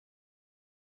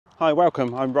Hi,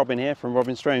 welcome. I'm Robin here from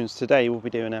Robin's Drones. Today we'll be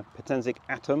doing a Potensic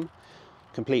Atom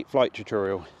complete flight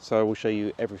tutorial. So I will show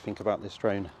you everything about this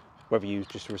drone, whether you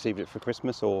just received it for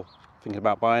Christmas or thinking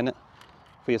about buying it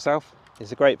for yourself.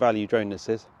 It's a great value drone, this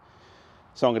is.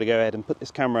 So I'm going to go ahead and put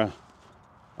this camera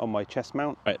on my chest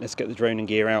mount. Right, let's get the drone and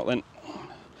gear out then.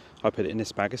 I put it in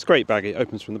this bag. It's a great bag, it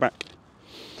opens from the back.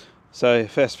 So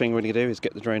first thing we're going to do is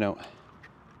get the drone out.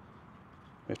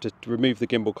 We have to remove the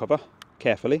gimbal cover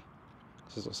carefully.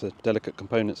 There's lots of delicate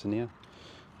components in here.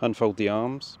 Unfold the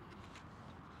arms.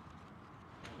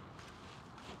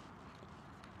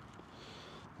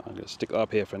 I'm going to stick that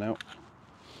up here for now.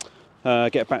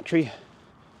 Get a battery.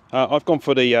 I've gone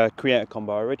for the Creator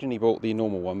combo. I originally bought the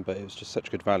normal one, but it was just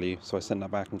such good value, so I sent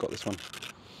that back and got this one.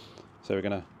 So we're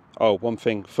going to, one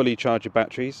thing, fully charge your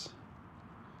batteries.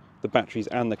 The batteries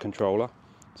and the controller.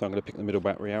 So I'm going to pick the middle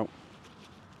battery out.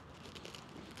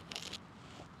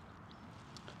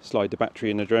 Slide the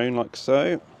battery in the drone like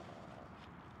so.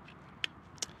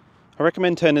 I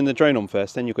recommend turning the drone on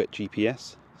first, then you'll get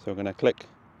GPS. So we're going to click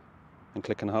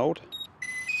and hold.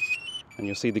 And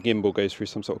you'll see the gimbal goes through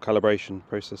some sort of calibration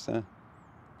process there.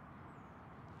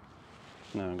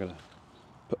 Now I'm going to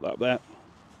put that there.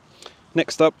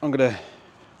 Next up, I'm going to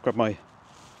grab my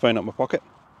phone out of my pocket.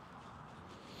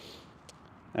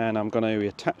 And I'm going to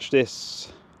attach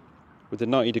this with the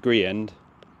 90-degree end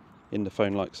in the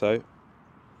phone like so.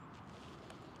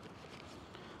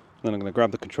 Then I'm going to grab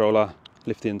the controller,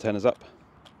 lift the antennas up.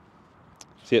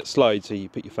 See, it slides, so you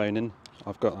put your phone in.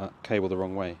 I've got that cable the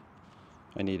wrong way.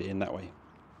 I need it in that way.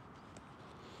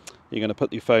 You're going to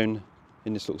put your phone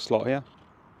in this little slot here.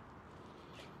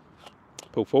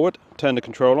 Pull forward, turn the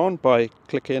control on by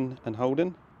clicking and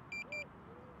holding.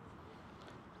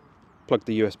 Plug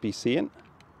the USB-C in.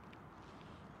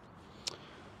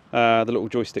 The little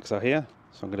joysticks are here,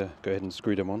 so I'm going to go ahead and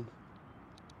screw them on.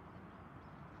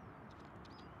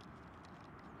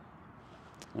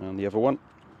 And the other one.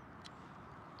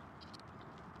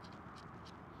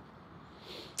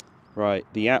 Right,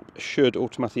 the app should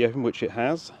automatically open, which it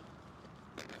has.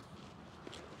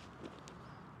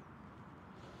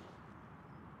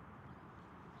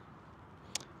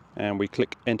 And we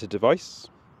click enter device.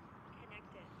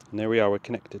 Connected. And there we are, we're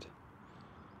connected.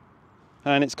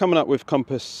 And it's coming up with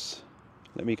compass.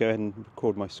 Let me go ahead and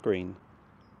record my screen.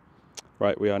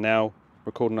 Right, we are now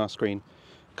recording our screen.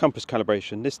 Compass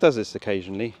calibration. This does this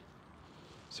occasionally.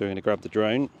 So we're going to grab the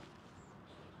drone.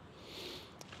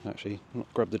 Actually,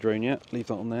 not grab the drone yet. Leave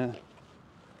that on there.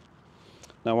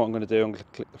 Now what I'm going to do, I'm going to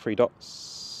click the three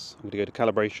dots. I'm going to go to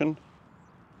calibration.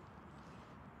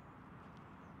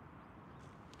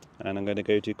 And I'm going to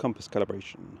go to compass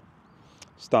calibration.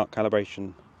 Start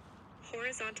calibration.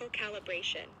 Horizontal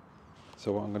calibration.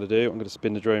 So what I'm going to do, I'm going to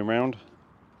spin the drone around.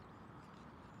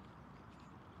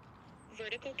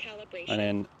 Vertical calibration. And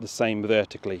then the same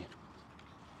vertically,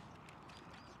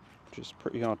 which is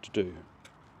pretty hard to do.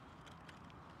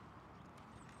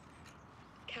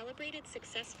 Calibrated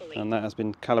successfully. And that has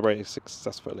been calibrated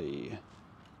successfully.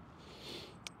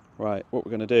 Right, what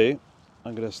we're going to do,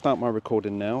 I'm going to start my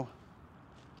recording now.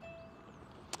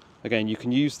 Again, you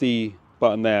can use the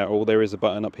button there, or there is a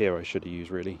button up here I should have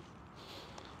used really.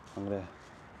 I'm going to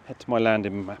head to my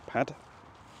landing map pad.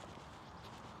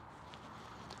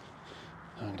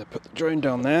 I'm going to put the drone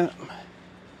down there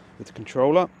with the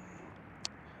controller.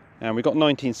 And we've got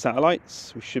 19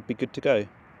 satellites, we should be good to go.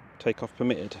 Takeoff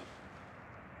permitted.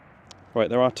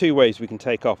 Right, there are two ways we can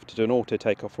take off, to do an auto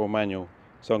takeoff or a manual.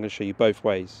 So I'm going to show you both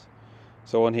ways.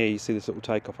 So on here you see this little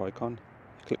takeoff icon.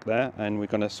 Click there and we're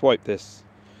going to swipe this.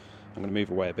 I'm going to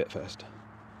move away a bit first.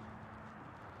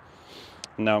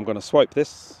 And now I'm going to swipe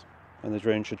this and the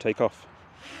drone should take off.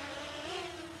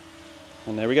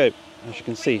 And there we go, as you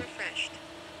can see.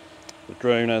 The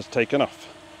drone has taken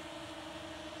off.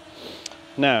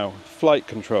 Now, flight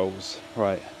controls.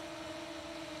 Right.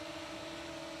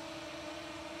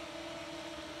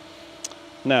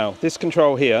 Now, this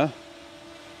control here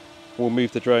will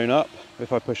move the drone up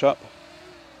if I push up.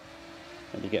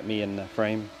 And you get me in the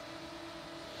frame.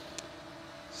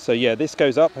 So yeah, this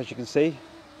goes up as you can see.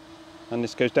 And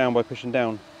this goes down by pushing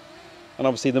down. And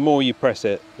obviously the more you press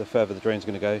it, the further the drone's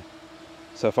going to go.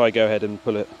 So if I go ahead and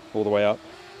pull it all the way up,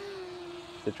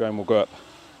 the drone will go up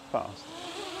fast.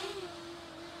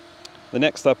 The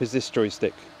next up is this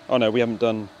joystick. Oh no, we haven't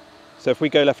done. So if we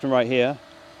go left and right here,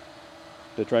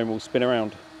 the drone will spin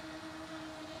around.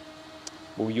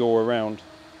 Will yaw around.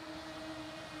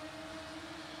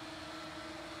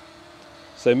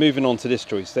 So moving on to this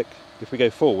joystick, if we go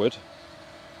forward,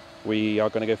 we are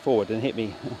going to go forward and hit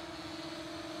me.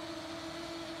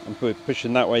 And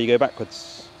pushing that way you go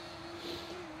backwards.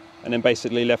 and then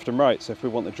basically left and right. So if we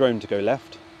want the drone to go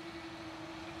left,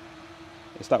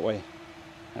 it's that way,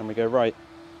 and we go right.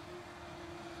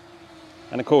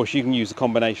 And of course you can use a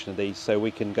combination of these, so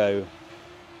we can go,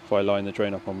 if I line the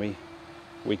drone up on me,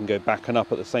 we can go back and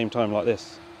up at the same time like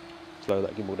this. Slow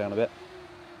that gimbal down a bit.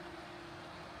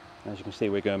 As you can see,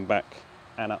 we're going back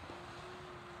and up.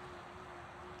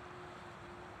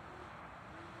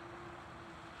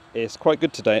 It's quite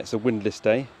good today, it's a windless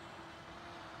day.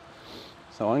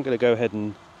 So I'm going to go ahead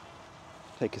and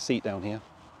take a seat down here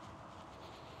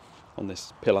on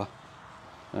this pillar,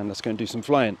 and let's go and do some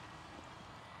flying.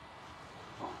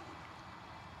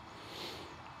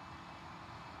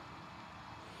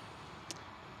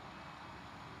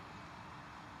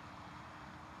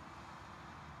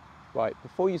 Right,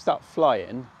 before you start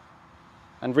flying,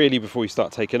 and really before you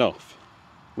start taking off,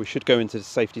 we should go into the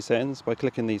safety settings by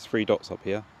clicking these three dots up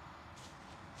here.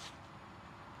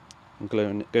 And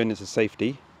going into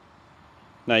safety.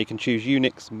 Now you can choose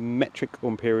Unix, metric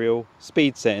or imperial,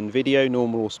 speed setting, video,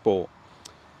 normal or sport.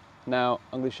 Now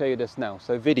I'm going to show you this now.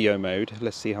 So video mode,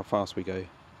 let's see how fast we go.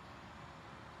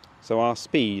 So our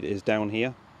speed is down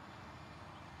here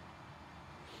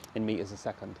in meters a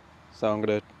second. So I'm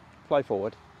going to fly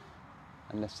forward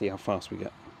and let's see how fast we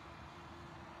get.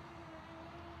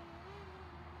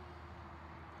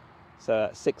 So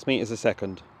at 6 meters a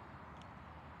second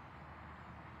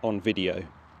on video.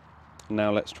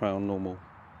 Now let's try on normal.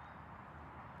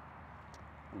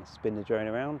 And spin the drone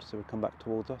around so we come back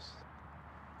towards us.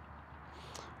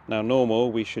 Now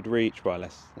normal we should reach, right,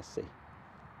 let's see.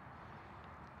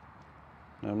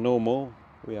 Now normal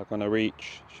we are going to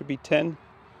reach, should be 10.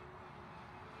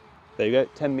 There you go,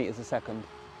 10 meters a second.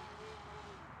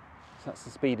 So that's the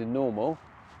speed in normal.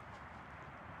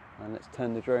 And let's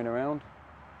turn the drone around.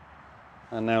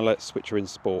 And now let's switch her in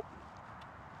sport.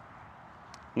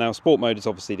 Now sport mode is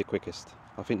obviously the quickest.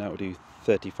 I think that will do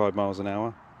 35 miles an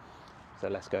hour. So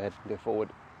let's go ahead and go forward.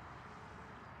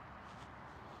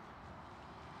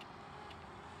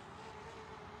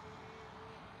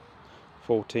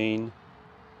 (14),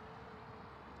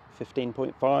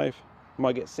 15.5,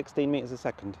 might get 16 meters a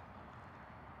second.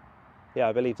 Yeah,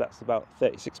 I believe that's about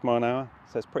 36 miles an hour,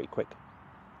 so it's pretty quick.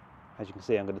 As you can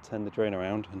see, I'm going to turn the drone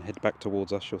around and head back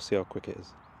towards us. You'll see how quick it is.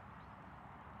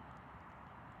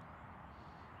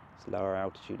 Let's lower our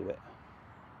altitude a bit.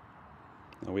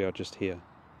 Now we are just here.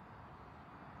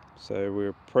 So we're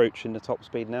approaching the top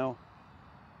speed now.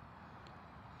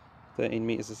 13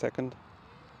 meters a second.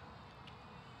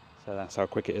 So that's how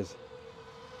quick it is.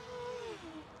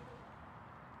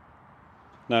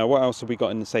 Now what else have we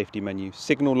got in the safety menu?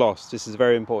 Signal loss. This is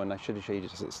very important. I should have showed you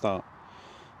this at the start.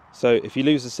 So if you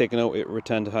lose the signal, it will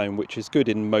return to home, which is good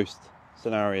in most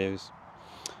scenarios.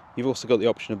 You've also got the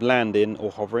option of landing or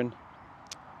hovering.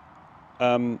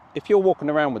 If you're walking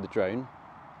around with the drone,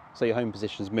 so your home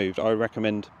position's moved, I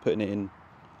recommend putting it in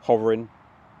hovering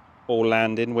or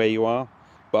landing where you are.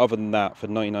 But other than that, for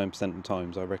 99% of the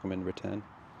times, I recommend return.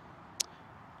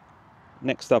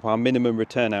 Next up, our minimum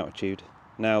return altitude.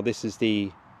 Now this is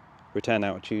the return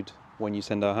altitude when you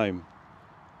send her home.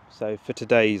 So for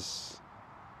today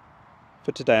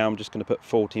I'm just going to put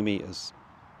 40 meters.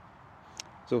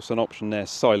 There's also an option there,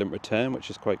 silent return, which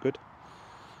is quite good.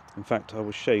 In fact, I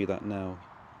will show you that now.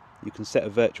 You can set a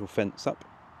virtual fence up,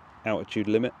 altitude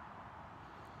limit,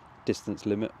 distance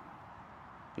limit.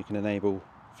 You can enable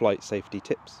flight safety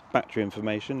tips, battery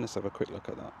information. Let's have a quick look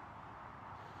at that.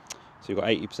 So you've got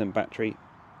 80% battery.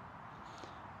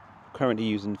 Currently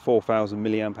using 4,000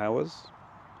 milliamp hours.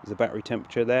 There's the battery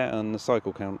temperature there and the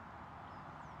cycle count.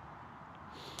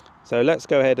 So let's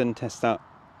go ahead and test that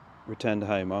return to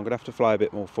home. I'm going to have to fly a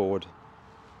bit more forward.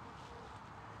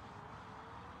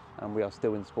 And we are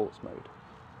still in sports mode.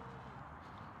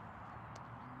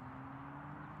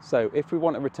 So if we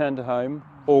want to return to home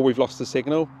or we've lost the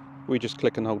signal, we just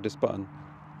click and hold this button.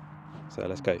 So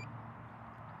let's go.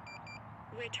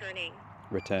 Returning.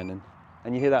 Returning.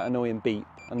 And you hear that annoying beep,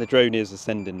 and the drone is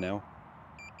ascending now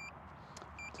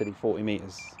to the 40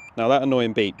 meters. Now that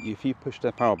annoying beep, if you push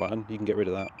the power button, you can get rid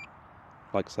of that,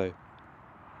 like so.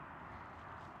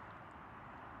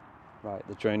 Right,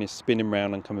 the drone is spinning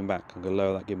round and coming back. I'm going to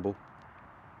lower that gimbal.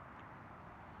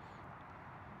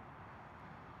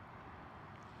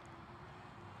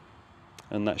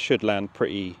 And that should land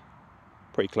pretty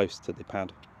close to the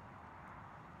pad.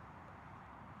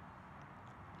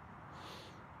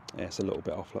 Yeah, it's a little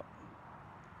bit off, look.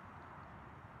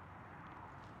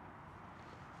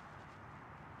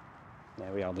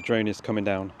 There we are, the drone is coming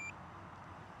down.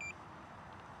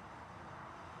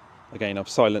 Again, I've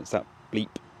silenced that bleep.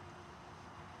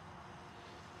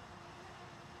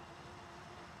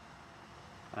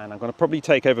 And I'm going to probably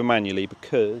take over manually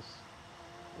because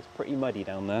it's pretty muddy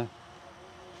down there.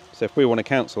 So if we want to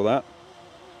cancel that,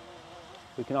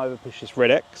 we can either push this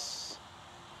red X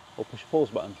or push the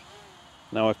pause button.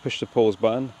 Now I've pushed the pause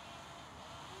button.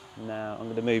 Now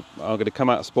I'm going to come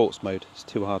out of sports mode. It's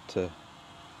too hard to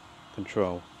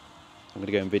control. I'm going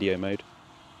to go in video mode.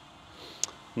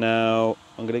 Now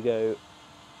I'm going to go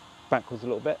backwards a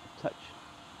little bit, touch.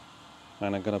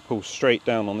 And I'm going to pull straight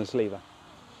down on this lever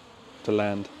to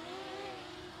land.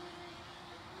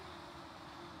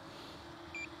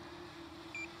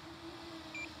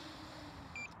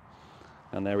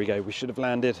 And there we go, we should have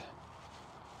landed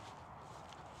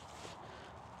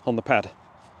on the pad.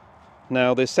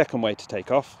 Now the second way to take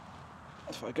off,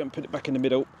 if I go and put it back in the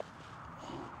middle,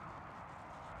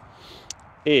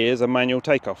 is a manual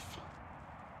takeoff.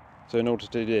 So in order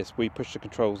to do this, we push the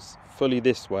controls fully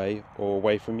this way or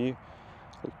away from you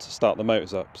to start the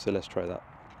motors up. So let's try that.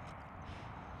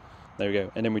 There we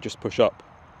go, and then we just push up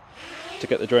to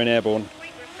get the drone airborne.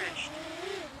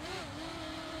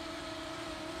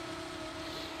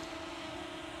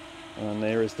 And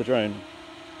there is the drone.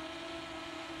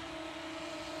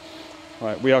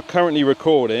 Right, we are currently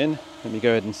recording. Let me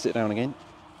go ahead and sit down again.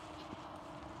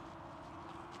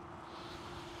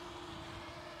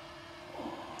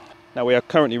 Now we are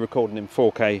currently recording in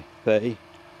 4K 30.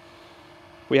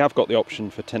 We have got the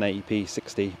option for 1080p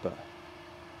 60, but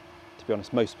to be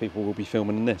honest, most people will be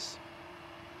filming in this.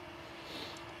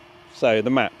 So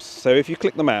the maps. So if you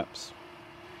click the maps,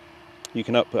 you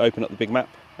can open up the big map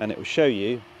and it will show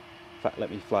you. In fact,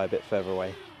 let me fly a bit further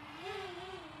away.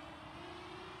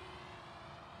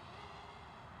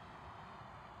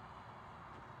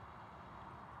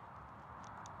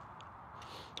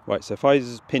 Right, so if I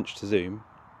just pinch to zoom,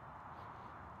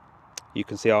 you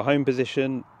can see our home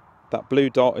position. That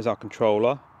blue dot is our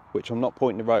controller, which I'm not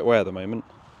pointing the right way at the moment.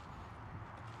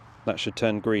 That should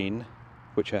turn green,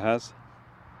 which it has,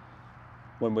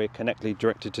 when we're connected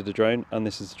directed to the drone, and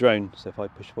this is the drone, so if I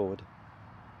push forward,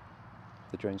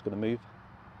 the drone's going to move.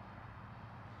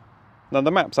 Now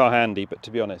the maps are handy, but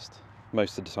to be honest,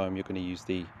 most of the time you're going to use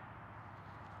the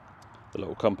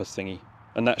little compass thingy,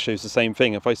 and that shows the same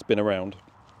thing. If I spin around,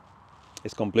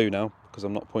 it's gone blue now because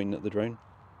I'm not pointing at the drone.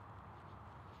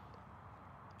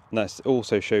 And that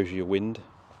also shows you your wind.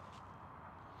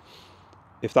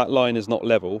 If that line is not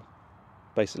level,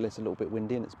 basically it's a little bit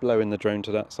windy and it's blowing the drone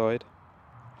to that side.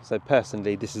 So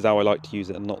personally, this is how I like to use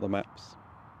it and not the maps.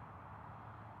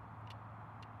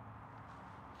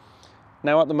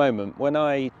 Now at the moment, when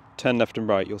I turn left and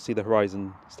right, you'll see the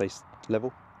horizon stays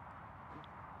level.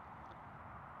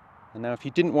 And now if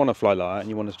you didn't want to fly like that and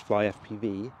you wanted to fly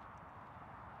FPV,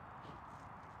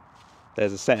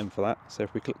 there's a setting for that. So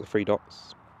if we click the three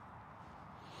dots,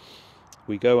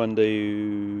 we go under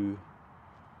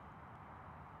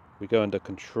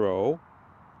control,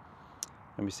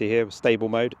 and we see here stable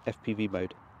mode, FPV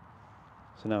mode.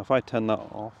 So now if I turn that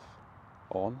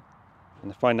on,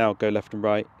 and if I now go left and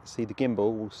right, see the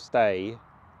gimbal will stay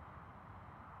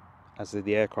as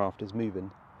the aircraft is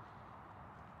moving,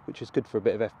 which is good for a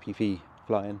bit of FPV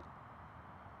flying.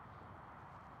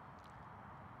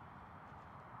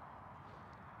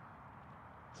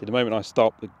 See, the moment I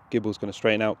stop, the gimbal's going to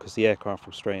straighten out because the aircraft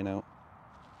will straighten out.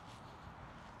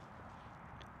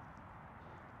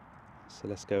 So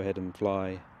let's go ahead and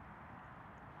fly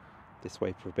this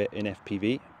way for a bit in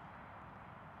FPV.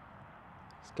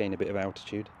 Let's gain a bit of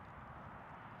altitude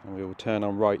and we will turn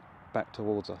on right back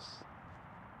towards us.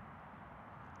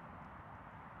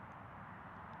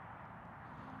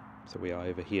 So we are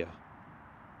over here.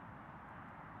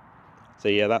 So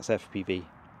yeah, that's FPV,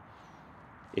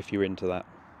 if you're into that.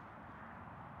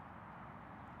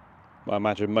 I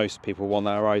imagine most people want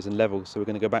their horizon level, so we're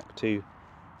going to go back to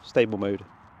stable mode.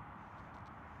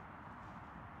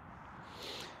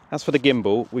 As for the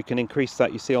gimbal, we can increase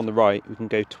that. You see on the right, we can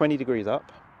go 20 degrees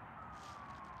up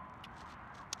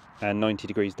and 90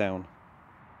 degrees down.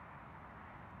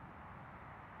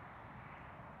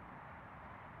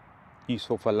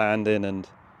 Useful for landing, and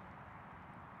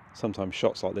sometimes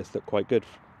shots like this look quite good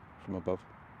from above.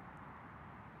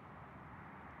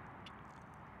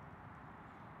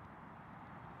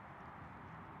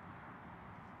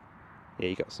 Yeah,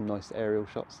 you got some nice aerial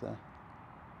shots there.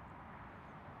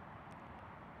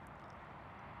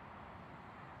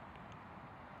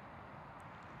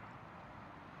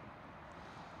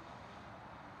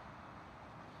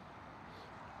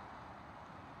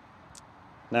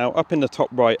 Now up in the top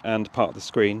right hand part of the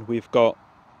screen, we've got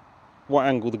what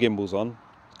angle the gimbal's on.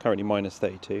 It's currently minus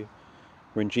 32.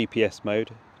 We're in GPS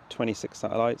mode, 26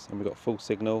 satellites, and we've got full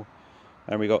signal,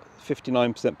 and we've got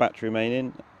 59% battery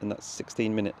remaining, and that's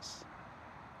 16 minutes.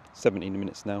 17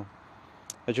 minutes now.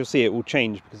 As you'll see, it will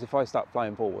change because if I start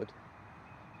flying forward,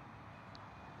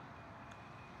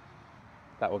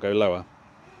 that will go lower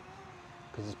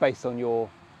because it's based on your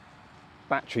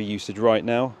battery usage right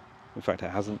now. In fact,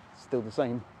 it hasn't, it's still the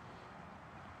same.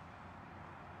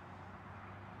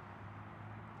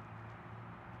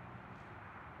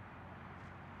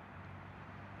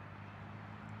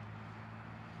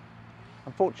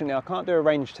 Unfortunately, I can't do a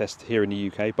range test here in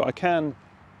the UK, but I can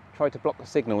try to block the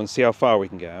signal and see how far we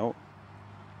can get out.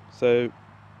 So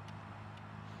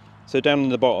down in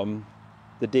the bottom,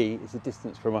 the D is the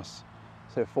distance from us,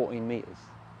 so 14 meters.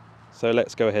 So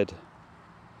let's go ahead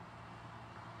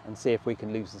and see if we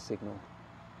can lose the signal.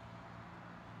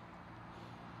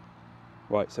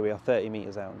 Right, so we are 30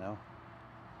 meters out now.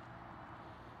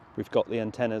 We've got the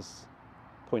antennas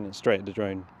pointing straight at the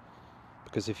drone,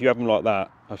 because if you have them like that,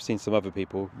 I've seen some other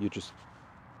people, you're just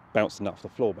bouncing off the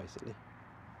floor basically.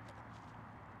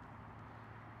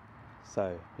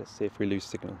 So let's see if we lose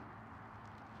signal.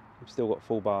 We've still got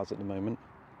full bars at the moment.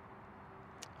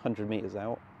 100 meters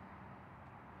out.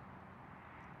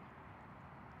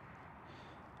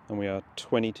 And we are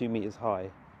 22 meters high.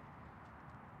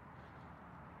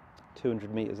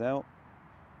 200 meters out.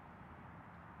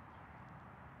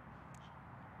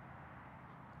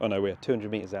 Oh no, we're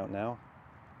 200 meters out now.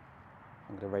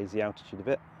 I'm going to raise the altitude a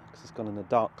bit because it's gone in a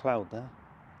dark cloud there.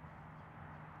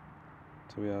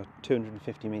 So we are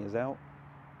 250 meters out.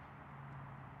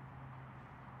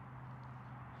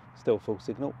 Still full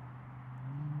signal.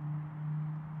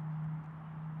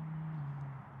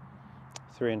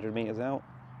 300 meters out.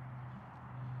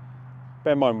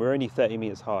 Bear in mind, we're only 30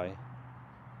 meters high,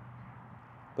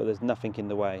 but there's nothing in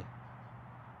the way.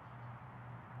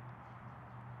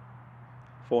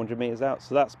 400 meters out,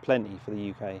 so that's plenty for the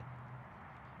UK.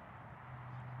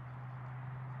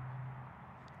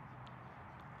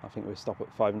 I think we'll stop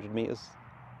at 500 meters.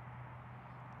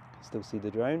 Can still see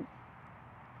the drone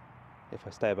if I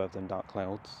stay above them dark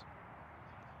clouds.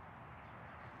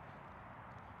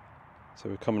 So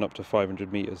we're coming up to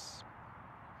 500 meters.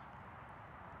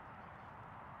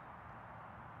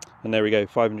 And there we go,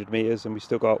 500 meters, and we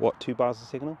still got, what, 2 bars of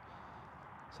signal?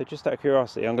 So just out of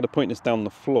curiosity, I'm going to point this down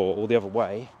the floor or the other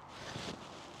way.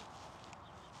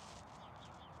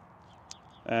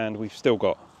 And we've still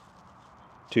got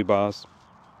 2 bars.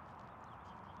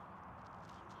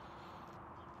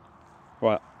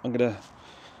 Right, I'm going to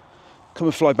come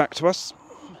and fly back to us.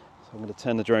 So I'm going to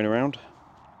turn the drone around.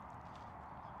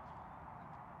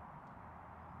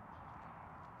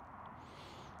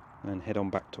 And head on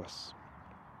back to us.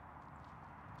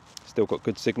 Still got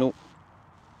good signal.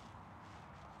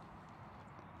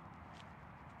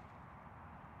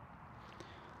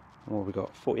 Oh, we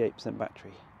got 48%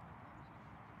 battery.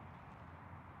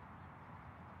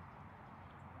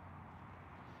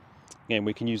 Again,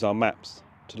 we can use our maps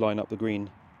to line up the green.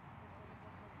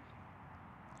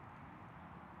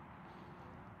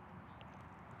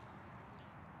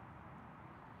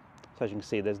 So as you can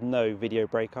see, there's no video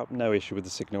breakup, no issue with the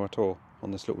signal at all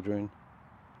on this little drone.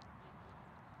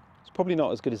 It's probably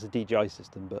not as good as the DJI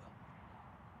system, but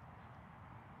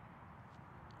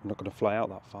I'm not going to fly out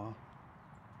that far.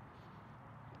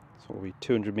 So we'll be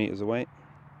 200 meters away.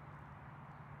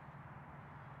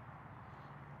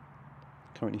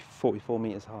 Currently 44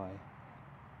 meters high.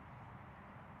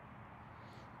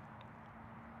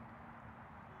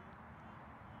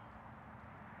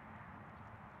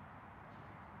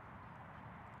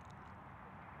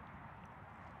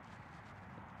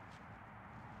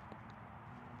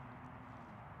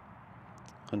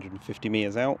 $150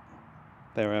 meters out.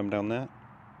 There I am down there.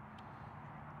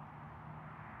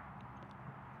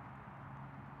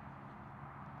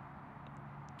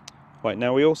 Right,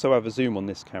 now we also have a zoom on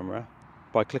this camera.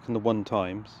 By clicking the 1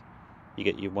 times, you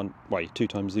get your 2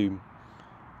 times zoom.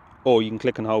 Or you can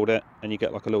click and hold it and you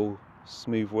get like a little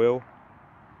smooth wheel.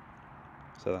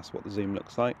 So that's what the zoom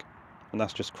looks like. And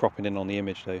that's just cropping in on the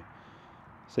image though.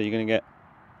 So you're going to get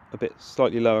a bit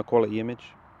slightly lower quality image.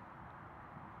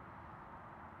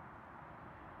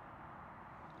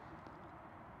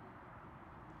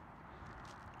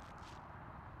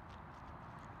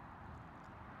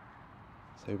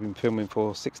 So we've been filming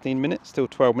for 16 minutes, still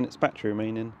 12 minutes battery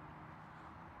remaining.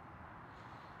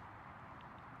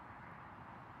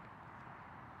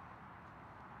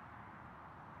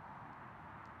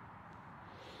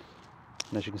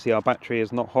 And as you can see, our battery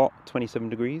is not hot, 27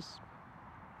 degrees.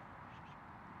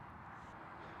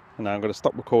 And now I'm going to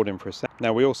stop recording for a sec.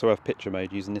 Now we also have picture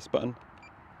mode using this button.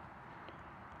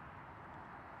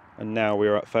 And now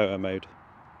we're at photo mode.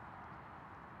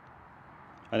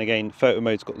 And again, photo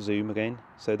mode's got zoom again,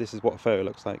 so this is what a photo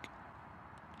looks like.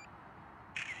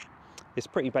 It's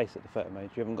pretty basic, the photo mode.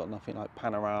 You haven't got nothing like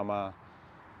panorama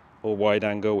or wide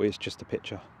angle, it's just a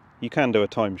picture. You can do a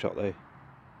time shot though.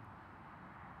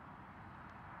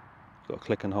 You've got to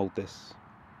click and hold this.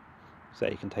 So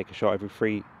you can take a shot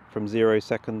from 0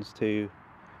 seconds to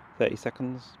 30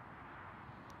 seconds.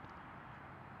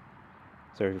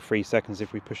 So every 3 seconds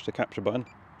if we push the capture button,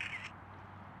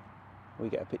 we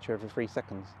get a picture every 3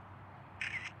 seconds.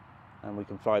 And we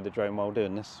can fly the drone while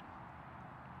doing this.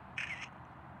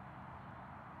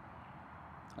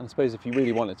 And I suppose if you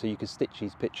really wanted to, you could stitch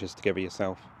these pictures together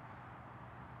yourself.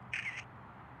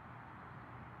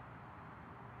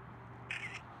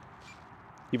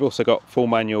 You've also got full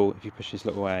manual, if you push this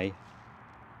little A,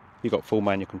 you've got full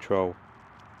manual control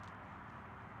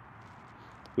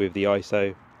with the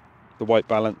ISO, the white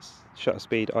balance, shutter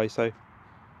speed, ISO.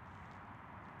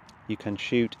 You can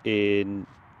shoot in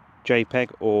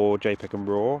JPEG or JPEG and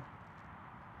RAW.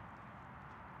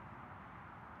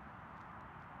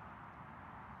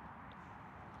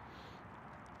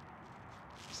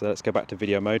 So let's go back to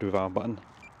video mode with our button.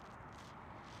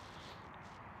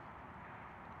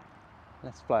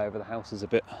 Let's fly over the houses a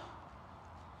bit.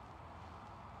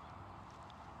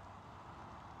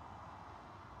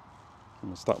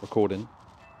 And we'll start recording.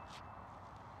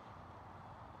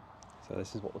 So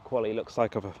this is what the quality looks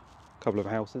like of a couple of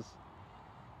houses.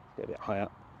 Get a bit higher.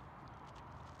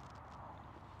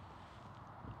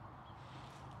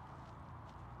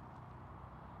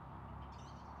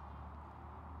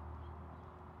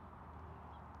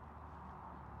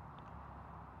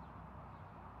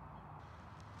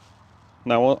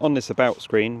 Now on this about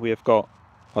screen we have got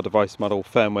our device model,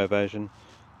 firmware version.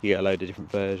 You get a load of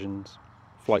different versions.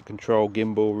 Flight control,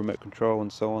 gimbal, remote control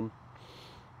and so on.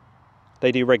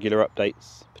 They do regular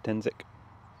updates, Potensic.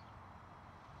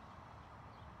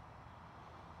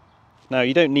 Now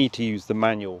you don't need to use the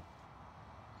manual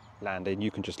landing,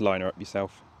 you can just line her up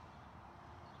yourself.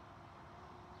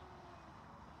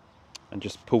 And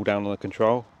just pull down on the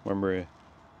control when we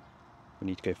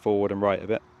need to go forward and right a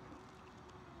bit.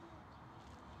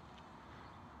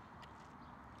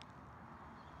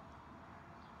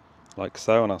 Like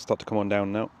so, and I'll start to come on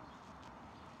down now.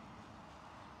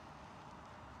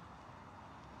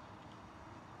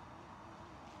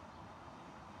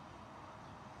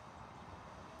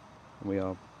 And we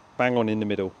are bang on in the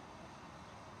middle.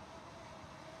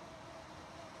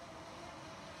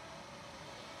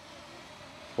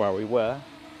 Where we were,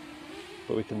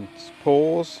 but we can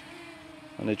pause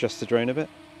and adjust the drone a bit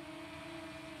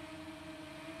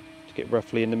to get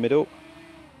roughly in the middle.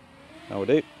 Now we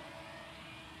do.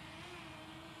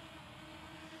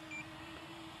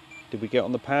 Did we get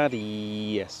on the pad?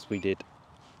 Yes, we did.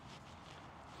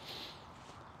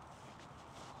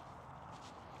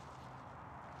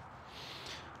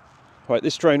 Right,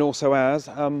 this drone also has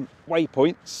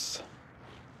waypoints,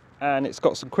 and it's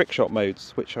got some quick shot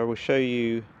modes, which I will show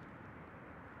you.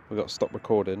 We've got to stop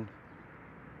recording.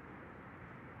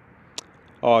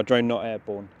 Oh, drone not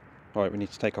airborne. All right, we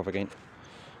need to take off again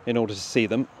in order to see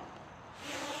them.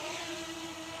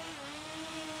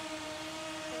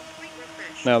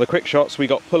 Now the quick shots, we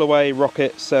got pull away,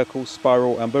 rocket, circle,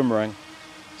 spiral and boomerang.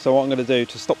 So what I'm going to do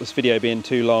to stop this video being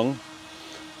too long,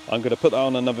 I'm going to put that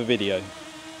on another video.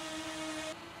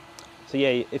 So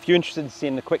yeah, if you're interested in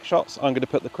seeing the quick shots, I'm going to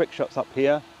put the quick shots up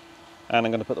here and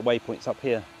I'm going to put the waypoints up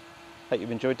here. Hope you've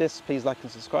enjoyed this. Please like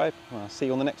and subscribe, and I'll see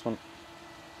you on the next one.